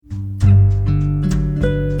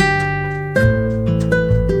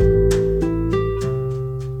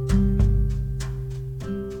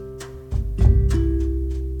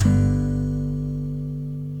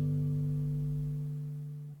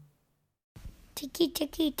Ticky,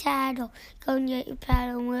 ticky, tattle. Go and get your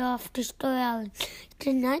paddle and we're off to Story Island.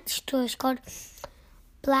 The next story is called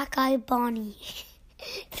Black Eye Bonnie.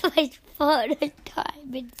 Twice for the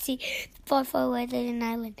time and see far, far away there's an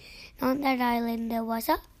island. And on that island there was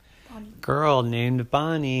a Bonnie. Girl named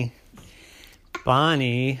Bonnie.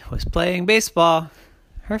 Bonnie was playing baseball,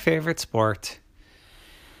 her favorite sport.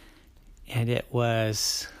 And it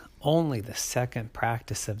was only the second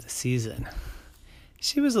practice of the season.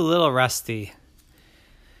 She was a little rusty.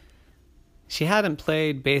 She hadn't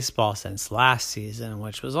played baseball since last season,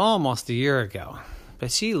 which was almost a year ago.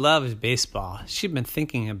 But she loves baseball. She'd been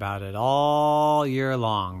thinking about it all year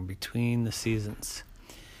long between the seasons.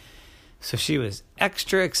 So she was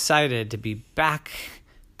extra excited to be back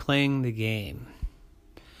playing the game.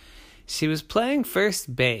 She was playing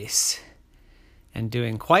first base and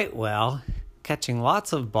doing quite well, catching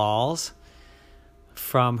lots of balls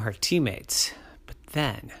from her teammates. But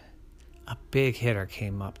then a big hitter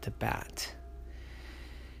came up to bat.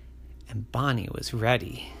 And Bonnie was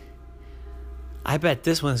ready. I bet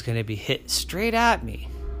this one's going to be hit straight at me.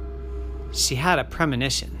 She had a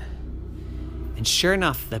premonition. And sure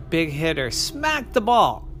enough, the big hitter smacked the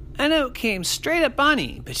ball. And it came straight at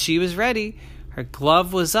Bonnie. But she was ready. Her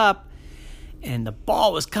glove was up. And the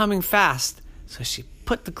ball was coming fast. So she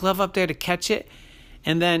put the glove up there to catch it.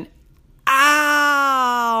 And then,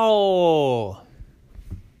 ow!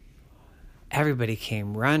 Everybody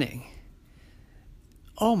came running.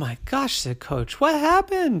 Oh my gosh, said Coach. What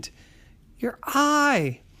happened? Your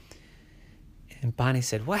eye. And Bonnie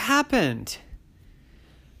said, what happened?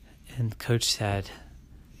 And Coach said,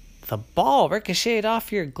 the ball ricocheted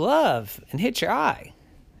off your glove and hit your eye.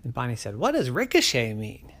 And Bonnie said, what does ricochet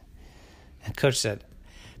mean? And Coach said,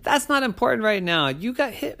 that's not important right now. You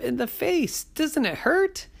got hit in the face. Doesn't it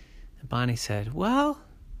hurt? And Bonnie said, well,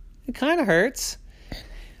 it kind of hurts.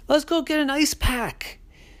 Let's go get an ice pack.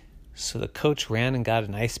 So the coach ran and got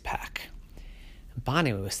an ice pack. And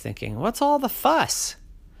Bonnie was thinking, what's all the fuss?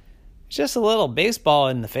 It's just a little baseball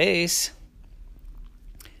in the face.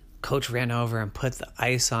 Coach ran over and put the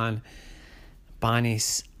ice on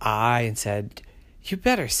Bonnie's eye and said, you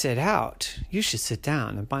better sit out. You should sit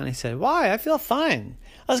down. And Bonnie said, why? I feel fine.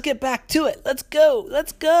 Let's get back to it. Let's go.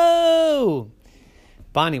 Let's go.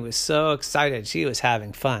 Bonnie was so excited. She was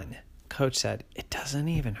having fun. Coach said, it doesn't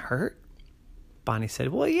even hurt? Bonnie said,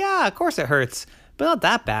 well, yeah, of course it hurts, but not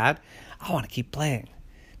that bad. I want to keep playing.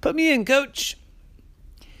 Put me in, Coach.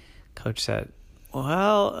 Coach said,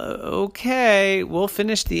 well, okay, we'll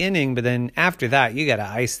finish the inning, but then after that, you got to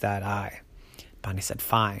ice that eye. Bonnie said,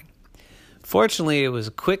 fine. Fortunately, it was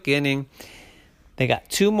a quick inning. They got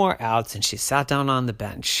 2 more outs, and she sat down on the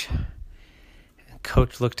bench. And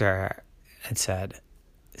Coach looked at her and said,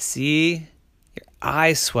 see, your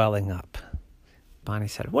eye's swelling up. Bonnie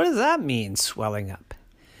said, what does that mean, swelling up?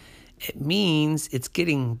 It means it's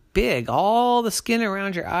getting big. All the skin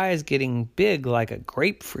around your eye is getting big like a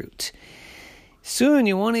grapefruit. Soon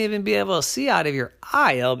you won't even be able to see out of your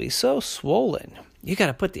eye. It'll be so swollen. You got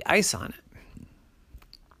to put the ice on it.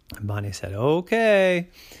 And Bonnie said, okay.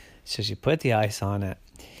 So she put the ice on it.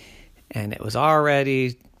 And it was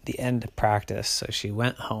already the end of practice. So she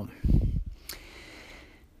went home.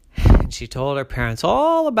 And she told her parents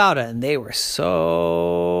all about it. And they were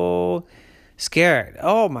so scared.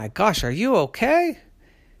 Oh my gosh, are you okay?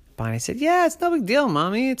 Bonnie said, yeah, it's no big deal,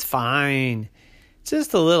 Mommy. It's fine. It's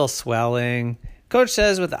just a little swelling. Coach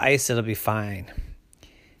says with the ice it'll be fine.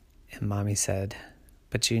 And Mommy said,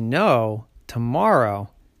 but you know, tomorrow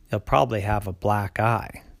you'll probably have a black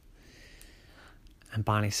eye. And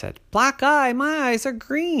Bonnie said, black eye? My eyes are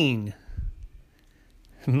green.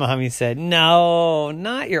 Mommy said, no,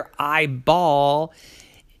 not your eyeball.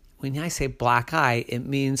 When I say black eye, it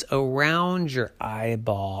means around your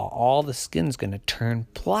eyeball. All the skin's going to turn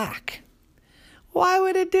black. Why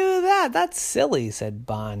would it do that? That's silly, said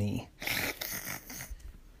Bonnie.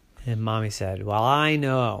 And Mommy said, well, I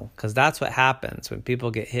know, because that's what happens when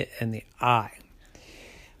people get hit in the eye.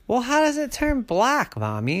 Well, how does it turn black,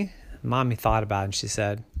 Mommy? Mommy thought about it and she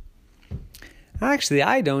said, actually,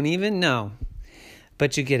 I don't even know.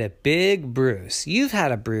 But you get a big bruise. You've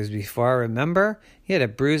had a bruise before, remember? You had a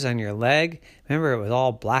bruise on your leg. Remember it was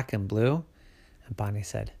all black and blue? And Bonnie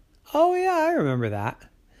said, oh yeah, I remember that.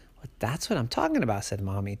 Well, that's what I'm talking about, said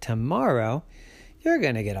Mommy. Tomorrow, you're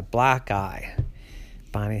going to get a black eye.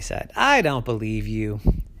 Bonnie said, I don't believe you.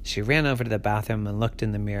 She ran over to the bathroom and looked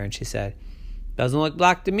in the mirror and she said, doesn't look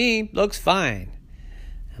black to me. Looks fine.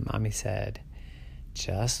 And Mommy said,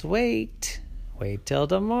 just wait. Wait till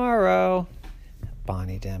tomorrow.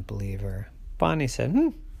 Bonnie didn't believe her. Bonnie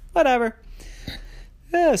said, whatever.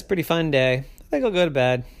 Yeah, it was a pretty fun day. I think I'll go to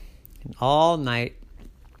bed. And all night,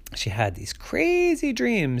 she had these crazy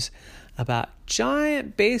dreams about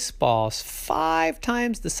giant baseballs 5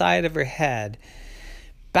 times the size of her head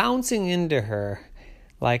bouncing into her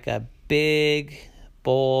like a big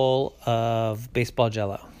bowl of baseball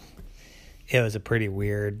jello. It was a pretty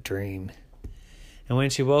weird dream. And when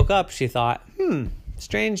she woke up, she thought,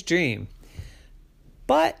 strange dream.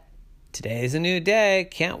 But today's a new day.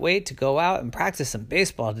 Can't wait to go out and practice some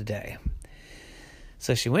baseball today.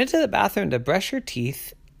 So she went to the bathroom to brush her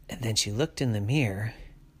teeth, and then she looked in the mirror,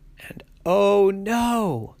 and oh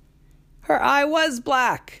no! Her eye was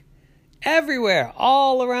black. Everywhere,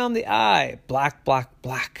 all around the eye. Black, black,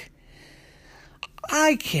 black.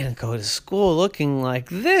 I can't go to school looking like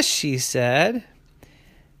this, she said.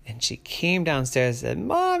 And she came downstairs and said,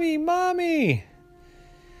 Mommy, Mommy.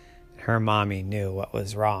 Her mommy knew what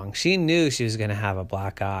was wrong. She knew she was going to have a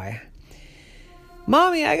black eye.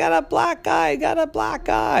 Mommy, I got a black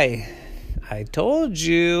eye. I told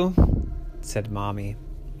you, said Mommy.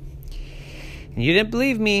 And you didn't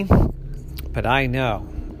believe me, but I know.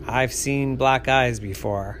 I've seen black eyes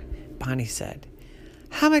before. Bonnie said,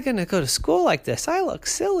 how am I going to go to school like this? I look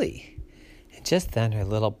silly. And just then her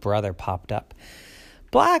little brother popped up.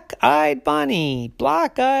 Black-eyed Bonnie,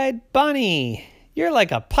 black-eyed Bonnie, you're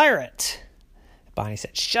like a pirate. Bonnie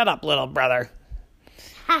said, shut up, little brother.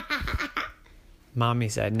 Mommy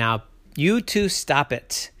said, now you two stop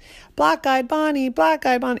it. Black-eyed Bonnie,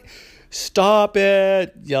 black-eyed Bonnie. Stop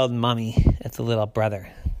it, yelled Mommy at the little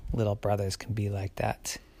brother. Little brothers can be like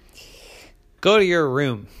that. Go to your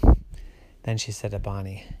room. Then she said to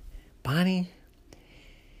Bonnie, Bonnie,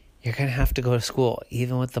 you're going to have to go to school,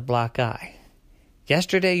 even with the black eye.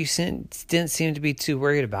 Yesterday you didn't seem to be too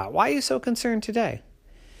worried about it. Why are you so concerned today?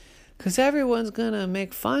 Because everyone's going to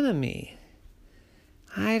make fun of me.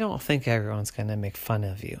 I don't think everyone's going to make fun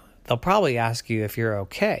of you. They'll probably ask you if you're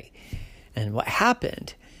okay and what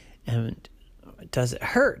happened and does it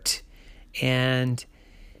hurt and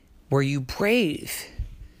were you brave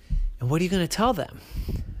and what are you going to tell them?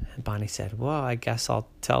 And Bonnie said, well, I guess I'll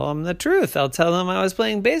tell them the truth. I'll tell them I was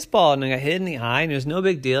playing baseball and I got hit in the eye and it was no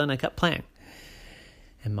big deal and I kept playing.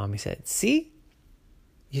 And Mommy said, see,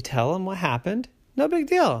 you tell them what happened. No big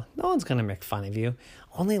deal. No one's going to make fun of you.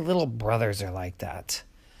 Only little brothers are like that.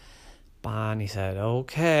 Bonnie said,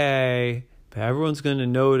 okay, but everyone's going to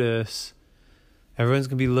notice. Everyone's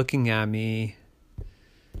going to be looking at me.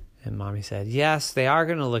 And Mommy said, yes, they are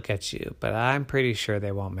going to look at you, but I'm pretty sure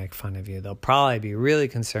they won't make fun of you. They'll probably be really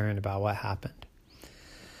concerned about what happened.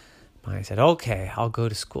 Bonnie said, okay, I'll go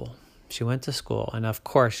to school. She went to school, and of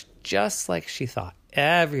course, just like she thought,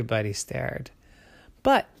 everybody stared.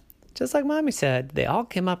 But just like Mommy said, they all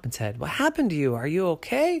came up and said, what happened to you? Are you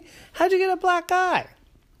okay? How'd you get a black eye?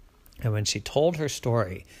 And when she told her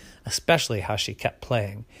story, especially how she kept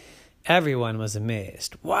playing, everyone was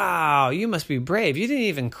amazed. Wow, you must be brave. You didn't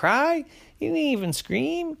even cry? You didn't even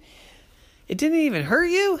scream? It didn't even hurt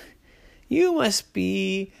you? You must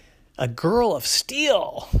be a girl of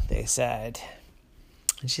steel, they said.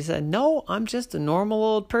 And she said, no, I'm just a normal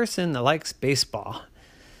old person that likes baseball.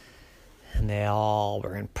 And they all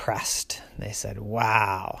were impressed. They said,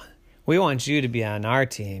 wow, we want you to be on our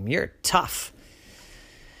team. You're tough.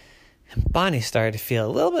 And Bonnie started to feel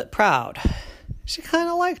a little bit proud. She kind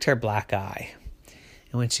of liked her black eye.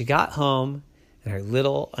 And when she got home, and her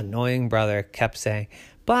little annoying brother kept saying,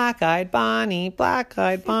 black-eyed Bonnie,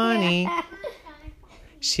 black-eyed Bonnie,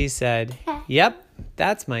 she said, yep,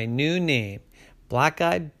 that's my new name,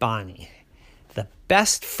 Black-eyed Bonnie, the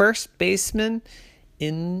best first baseman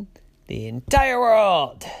in the entire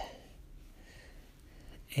world.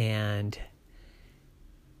 And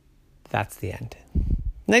that's the end.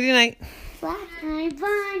 Nighty-night. Black-eyed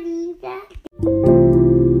Bonnie,